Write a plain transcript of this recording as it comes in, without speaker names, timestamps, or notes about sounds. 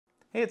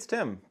Hey, it's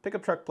Tim,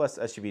 Pickup Truck Plus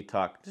SUV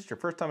Talk. Is this your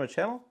first time on the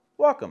channel?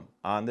 Welcome.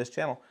 On this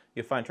channel,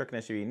 you'll find truck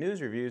and SUV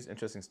news, reviews,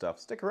 interesting stuff.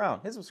 Stick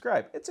around, hit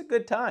subscribe. It's a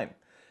good time.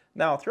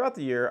 Now, throughout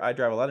the year, I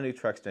drive a lot of new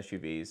trucks and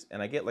SUVs,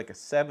 and I get like a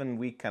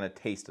 7-week kind of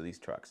taste of these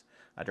trucks.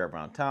 I drive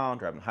around town,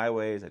 drive on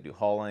highways, I do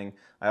hauling.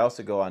 I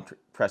also go on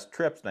press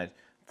trips, and I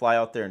fly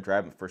out there and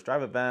drive at first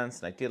drive events,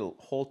 and I get a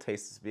whole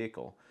taste of this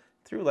vehicle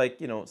through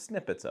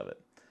snippets of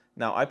it.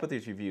 Now, I put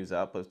these reviews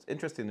up, but what's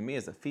interesting to me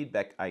is the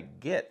feedback I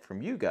get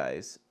from you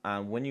guys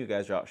on when you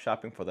guys are out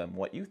shopping for them,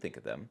 what you think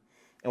of them.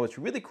 And what's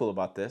really cool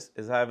about this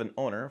is I have an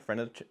owner, a friend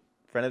of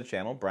the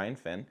channel, Brian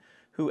Finn,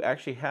 who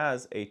actually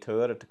has a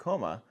Toyota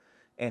Tacoma,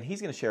 and he's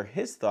going to share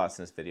his thoughts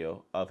in this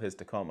video of his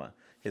Tacoma.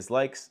 His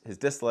likes, his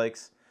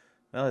dislikes,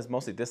 well, his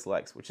mostly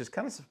dislikes, which is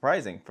kind of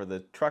surprising for the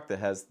truck that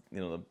has,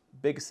 the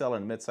big seller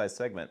in the mid-size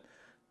segment,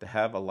 to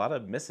have a lot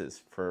of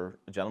misses for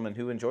a gentleman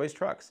who enjoys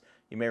trucks.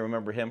 You may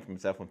remember him from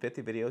his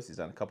F-150 videos. He's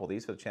done a couple of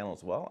these for the channel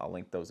as well. I'll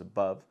link those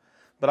above.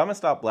 But I'm going to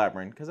stop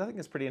blabbering because I think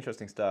it's pretty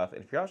interesting stuff.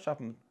 And if you're out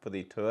shopping for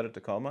the Toyota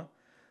Tacoma,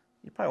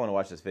 you probably want to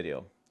watch this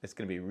video. It's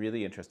going to be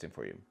really interesting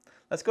for you.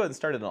 Let's go ahead and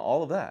start on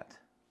all of that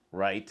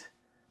right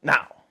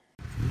now.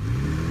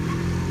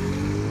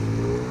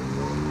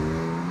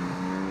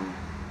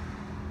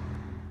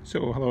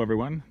 So hello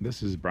everyone,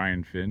 this is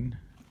Brian Finn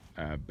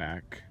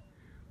back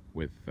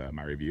with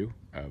my review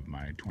of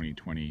my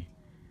 2020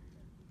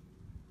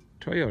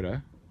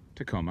 Toyota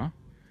Tacoma.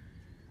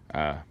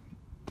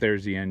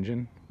 There's the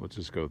engine. Let's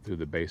just go through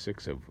the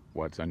basics of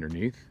what's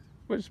underneath,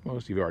 which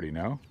most of you already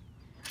know.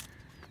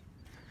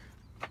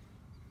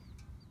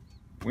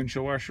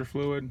 Windshield washer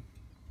fluid,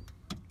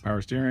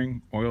 power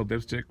steering, oil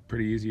dipstick,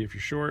 pretty easy if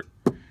you're short.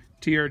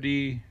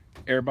 TRD,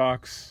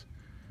 airbox,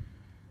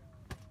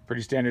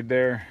 pretty standard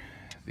there.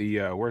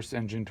 The worst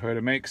engine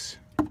Toyota makes,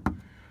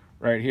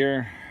 right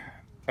here.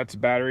 That's a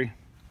battery.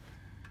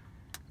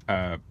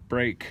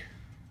 Brake,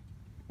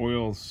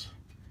 oils,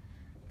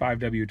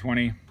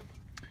 5W20,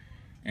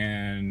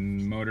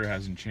 and motor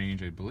hasn't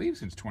changed, I believe,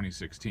 since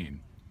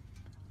 2016.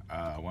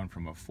 Went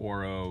from a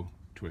 4.0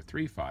 to a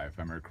 3.5, if I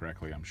remember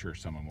correctly. I'm sure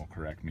someone will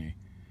correct me.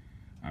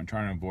 I'm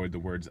trying to avoid the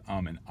words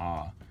and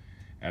ah,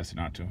 as to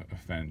not to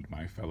offend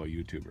my fellow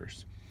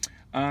YouTubers.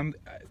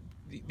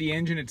 The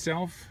engine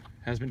itself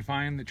has been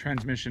fine. The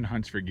transmission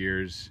hunts for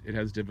gears. It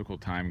has a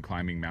difficult time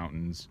climbing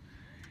mountains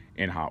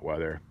in hot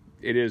weather.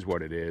 It is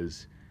what it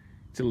is.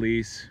 It's a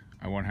lease.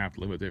 I won't have to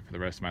live with it for the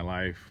rest of my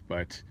life,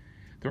 but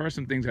there are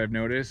some things I've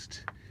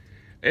noticed.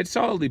 It's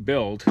solidly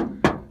built.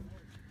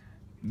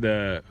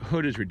 The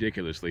hood is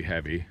ridiculously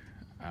heavy.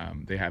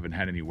 They haven't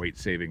had any weight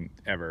saving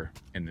ever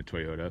in the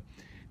Toyota.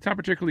 It's not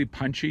particularly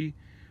punchy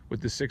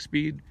with the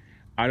 6-speed.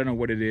 I don't know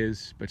what it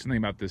is, but something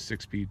about this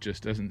 6-speed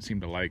just doesn't seem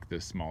to like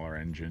this smaller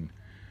engine.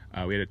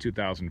 We had a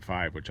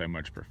 2005, which I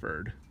much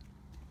preferred.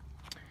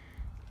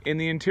 In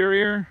the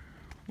interior,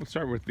 we'll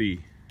start with the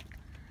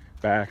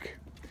back.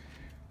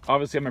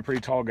 Obviously, I'm a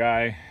pretty tall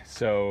guy,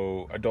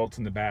 so adults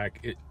in the back,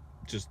 it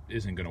just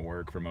isn't going to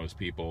work for most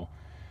people.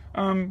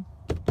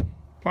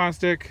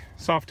 Plastic,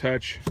 soft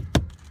touch.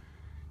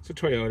 It's a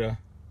Toyota.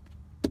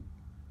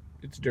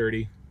 It's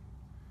dirty.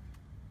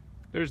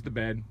 There's the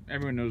bed.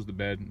 Everyone knows the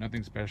bed.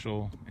 Nothing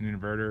special. An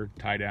inverter,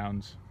 tie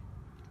downs.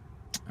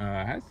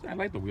 I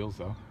like the wheels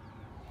though.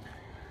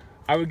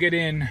 I would get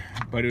in,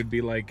 but it would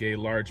be like a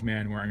large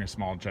man wearing a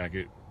small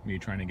jacket, me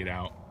trying to get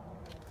out.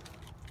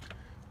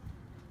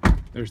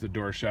 There's the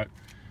door shut.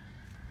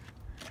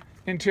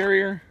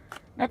 Interior,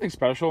 nothing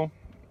special.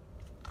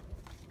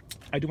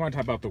 I do want to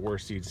talk about the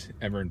worst seats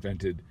ever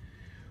invented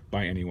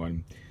by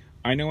anyone.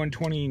 I know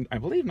in I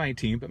believe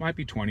 19, but it might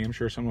be 20, I'm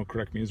sure someone will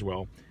correct me as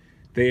well,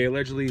 they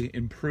allegedly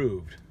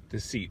improved the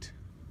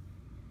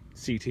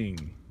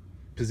seating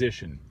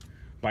position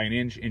by an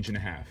inch and a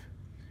half.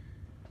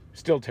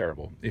 Still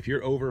terrible. If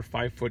you're over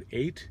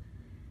 5'8",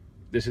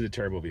 this is a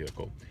terrible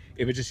vehicle.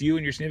 If it's just you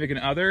and your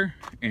significant other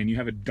and you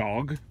have a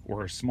dog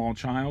or a small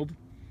child,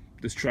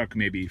 this truck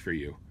may be for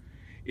you.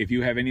 If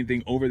you have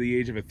anything over the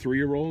age of a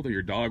 3-year-old or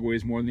your dog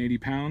weighs more than 80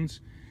 pounds,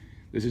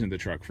 this isn't the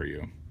truck for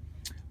you.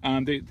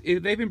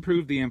 They've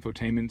improved the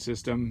infotainment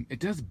system. It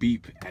does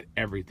beep at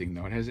everything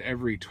though. It has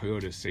every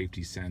Toyota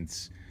safety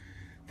sense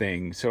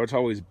thing, so it's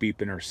always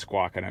beeping or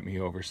squawking at me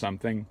over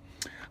something.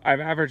 I've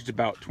averaged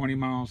about 20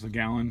 miles a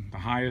gallon. The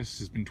highest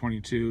has been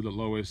 22. The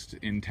lowest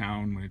in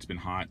town when it's been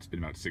hot, it's been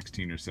about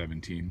 16 or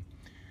 17.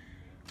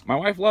 My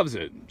wife loves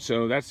it,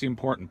 so that's the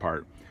important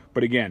part.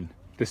 But again,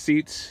 the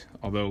seats,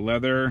 although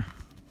leather,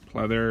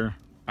 pleather,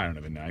 I don't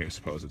even know, I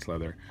suppose it's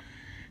leather,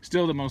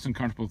 still the most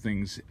uncomfortable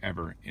things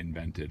ever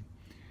invented.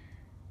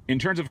 In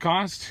terms of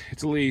cost,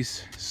 it's a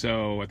lease,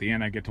 so at the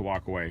end I get to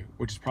walk away,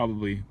 which is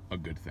probably a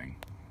good thing.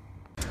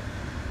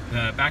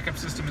 The backup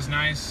system is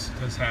nice. It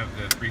does have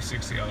the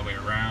 360 all the way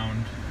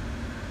around.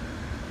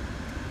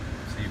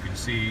 So you can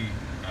see,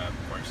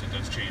 of course, it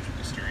does change with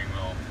the steering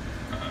wheel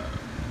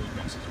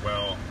movements as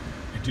well.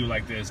 I do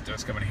like this. It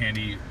does come in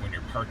handy when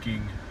you're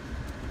parking.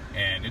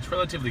 And it's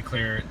relatively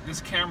clear. This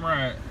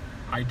camera,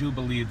 I do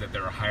believe that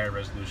there are higher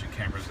resolution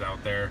cameras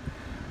out there.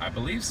 I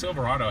believe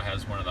Silverado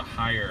has one of the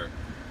higher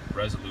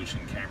resolution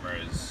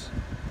cameras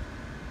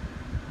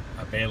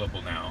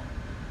available now,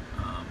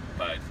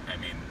 but I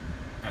mean,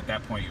 at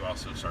that point you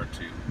also start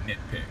to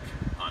nitpick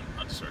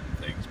on certain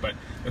things. But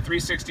the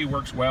 360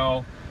 works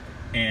well,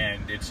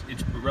 and it's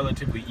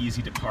relatively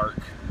easy to park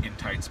in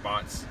tight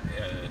spots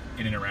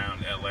in and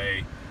around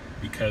LA,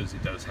 because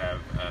it does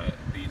have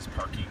these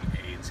parking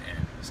aids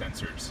and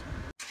sensors.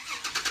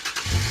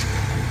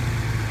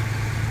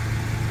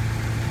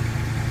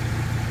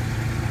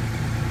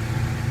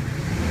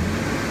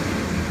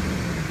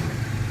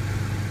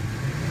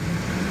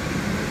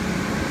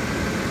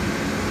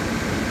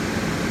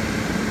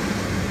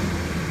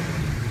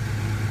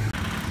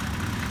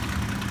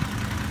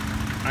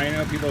 I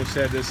know people have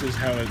said this is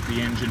how the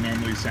engine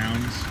normally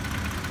sounds,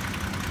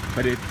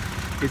 but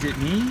is it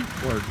me,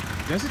 or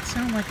does it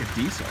sound like a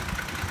diesel?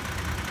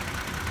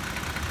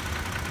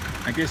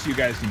 I guess you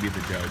guys can be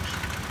the judge.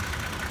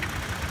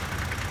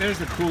 There's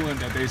the coolant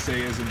that they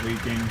say isn't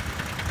leaking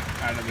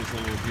out of this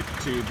little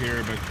tube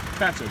here, but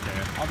that's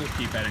okay. I'll just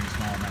keep adding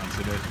small amounts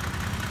of it.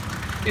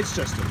 It's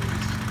just a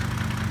lease.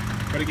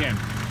 But again,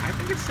 I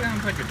think it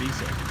sounds like a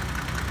diesel.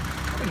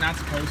 Probably not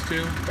supposed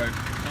to, but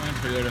telling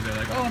Toyota, they're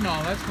like, oh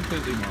no, that's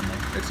completely normal.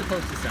 It's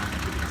supposed to sound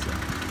like a diesel.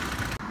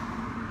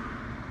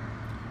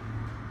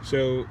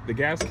 So the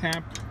gas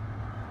cap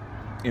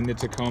in the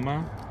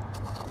Tacoma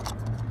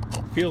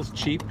feels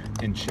cheap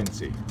and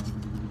chintzy.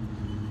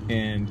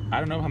 And I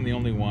don't know if I'm the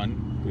only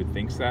one who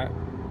thinks that.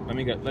 Let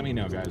me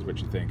know, guys,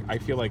 what you think. I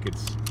feel like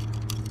it's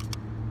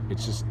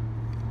just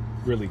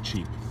really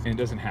cheap, and it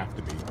doesn't have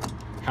to be.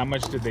 How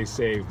much did they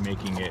save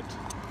making it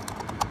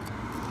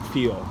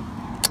feel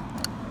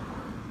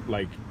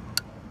like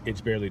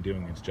it's barely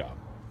doing its job?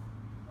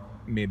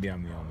 Maybe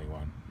I'm the only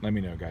one. Let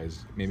me know,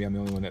 guys. Maybe I'm the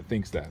only one that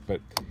thinks that,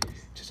 but it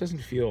just doesn't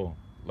feel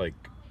like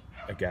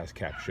a gas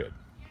cap should.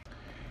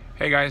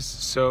 Hey guys,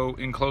 so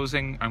in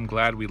closing, I'm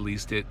glad we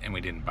leased it and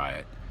we didn't buy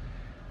it.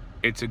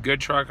 It's a good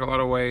truck in a lot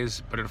of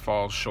ways, but it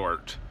falls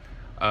short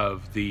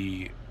of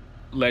the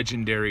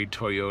legendary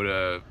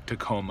Toyota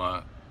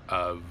Tacoma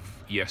of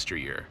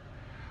yesteryear.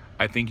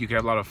 I think you could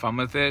have a lot of fun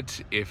with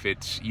it if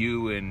it's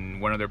you and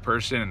one other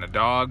person and a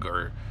dog,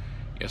 or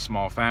a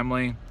small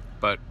family.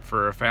 But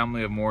for a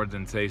family of more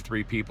than, say,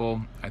 3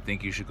 people, I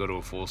think you should go to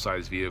a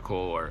full-size vehicle,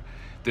 or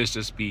this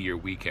just be your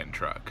weekend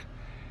truck.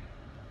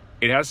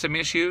 It has some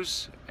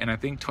issues, and I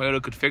think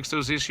Toyota could fix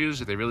those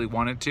issues if they really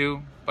wanted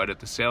to, but if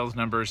the sales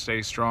numbers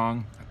stay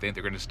strong, I think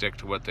they're going to stick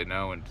to what they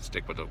know and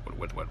stick with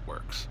what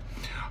works.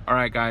 All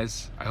right,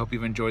 guys, I hope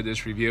you've enjoyed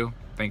this review.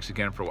 Thanks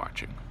again for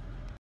watching.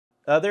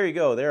 There you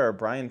go. There are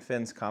Brian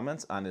Finn's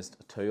comments on his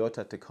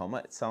Toyota Tacoma.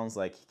 It sounds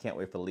like he can't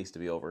wait for the lease to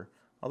be over,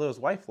 although his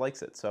wife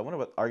likes it, so I wonder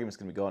what argument's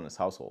going to be going in his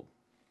household.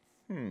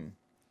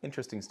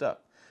 Interesting stuff.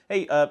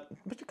 Hey,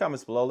 put your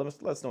comments below. Let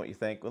us know what you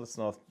think. Let us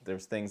know if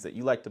there's things that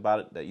you liked about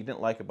it, that you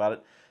didn't like about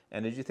it,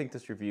 and did you think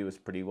this review was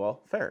pretty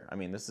well fair? I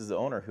mean, this is the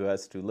owner who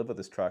has to live with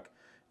this truck,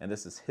 and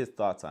this is his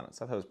thoughts on it.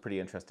 So I thought it was pretty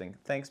interesting.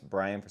 Thanks,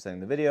 Brian, for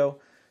sending the video.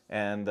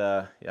 And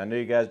yeah, I know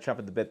you guys are chomping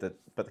at the bit to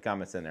put the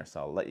comments in there,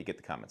 so I'll let you get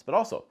the comments. But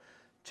also,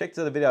 check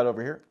the other video out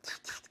over here.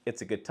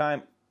 It's a good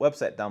time.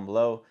 Website down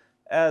below.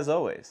 As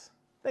always,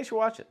 thanks for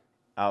watching.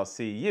 I'll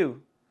see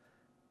you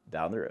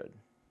down the road.